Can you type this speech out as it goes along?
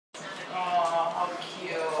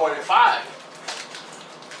1:45.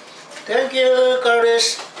 Thank you,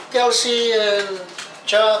 Curtis, Kelsey, and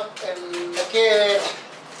Chuck, and the kids.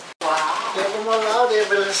 Wow. They come on now, they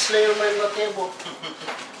will slay on the table.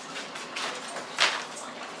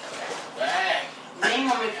 Dang. Name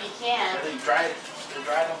them if you can. They dried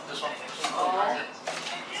them. This one. Oh.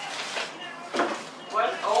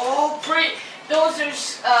 What? Oh, those are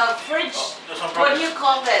fridge. Oh, this one broke. What do you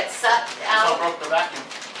call that? Sucked This one out. broke the vacuum.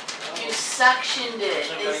 You suctioned it. This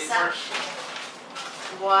one They gotta eat first.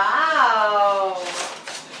 suctioned. Wow.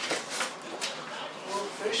 Oh,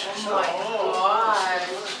 fish. Oh my God.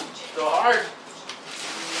 So hard.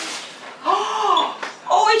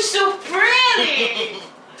 Oh, it's so pretty.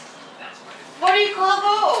 What do you call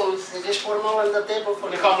those? They just put them all on the table for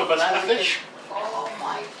What do you call them, banana so we fish? Oh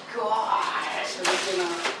my God. So we can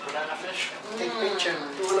Banana fish. take picture.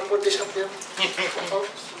 You want to put this up there?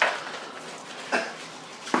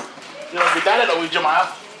 You know, we done it or we Jamal?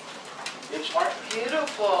 It's smart.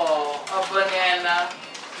 Beautiful. A banana.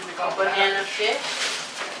 A banana fish.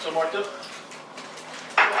 Some more too.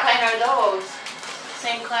 What kind are those?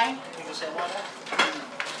 Same kind? You can say one.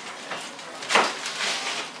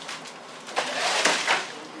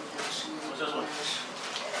 What's this one?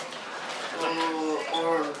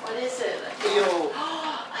 Or What is it? eel.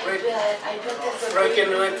 I bet that's a Freaking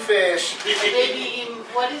baby. red fish. Baby,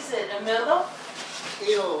 what is it? A milo?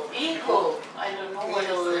 Eel. Eagle. I don't know what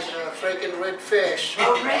Eel is is it. a freaking red fish. A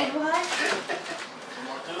red one? Some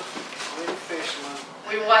more too. Red fish, man.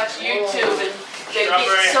 We watch YouTube and they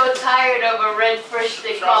Strawberry. get so tired of a red fish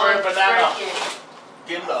they call Strawberry it banana.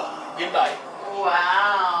 frickin'. Gindai.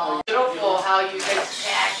 Wow. Beautiful how you guys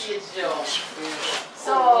package them. Fish.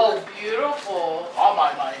 So beautiful. All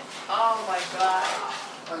my money. Oh my God.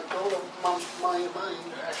 I told him, Mom's my.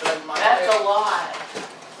 That's a lot.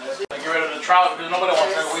 Get rid of the trout because nobody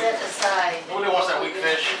wants that Set weak. aside. Nobody wants that weak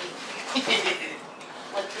fish.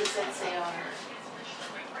 What does that say on it?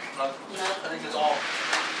 I think it's all.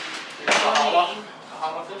 It's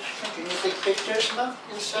Kahama fish. Can you take pictures now?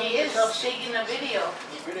 He is taking a video.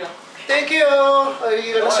 Video. Thank you. Are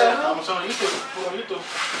you gonna send I'm them? on YouTube. Put on YouTube.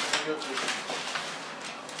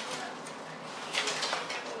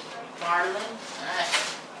 Marlin.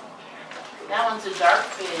 That one's a dark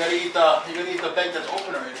You gotta fish. eat the bag that's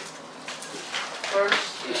open already.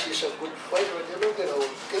 First. This is a good fight right there. Look at all.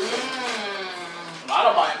 Mmm. Not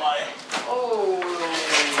a my. Oh.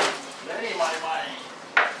 That ain't my.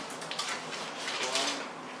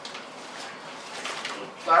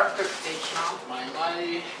 Darker fish, huh? My.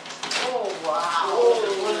 Oh, wow.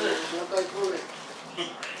 What is it? What I call it?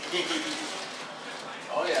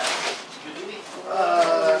 Oh yeah. You do it.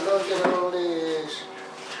 Look at all this.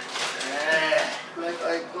 Yeah. Like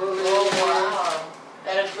I call it. Oh, wow.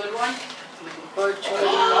 That a good one? Pachi.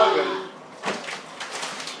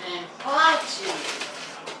 And Pachi.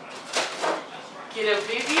 Get a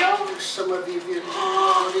video? Summer vivian.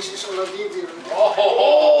 Oh, this is all a vivian.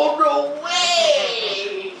 Oh. No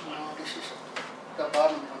way! No, this is the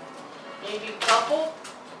bottom one. Maybe couple?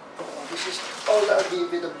 Oh, this is all the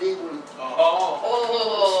vivian, the big one. Oh.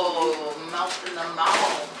 Oh, mouth in the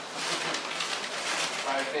mouth.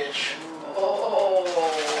 Fried fish. Oh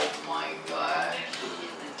my gosh.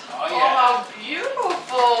 Oh Oh, yeah. how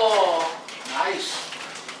beautiful. Nice.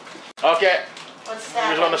 Okay. What's I that?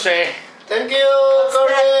 just want to say. Thank you,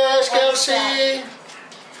 Curtis, What's Kelsey,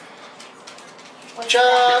 What's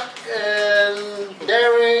Chuck, and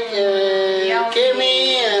Derek, and Yummy.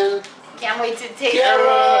 Kimi, and Can't wait to take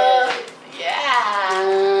Kiara. it.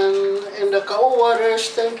 Yeah. and the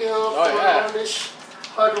co-waters. Thank you for yeah. all this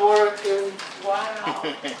hard work and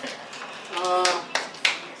Wow.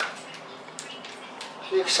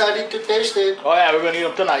 we're excited to taste it. Oh yeah, we're gonna eat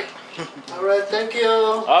them tonight. All right, thank you.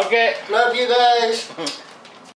 Okay. Love you guys.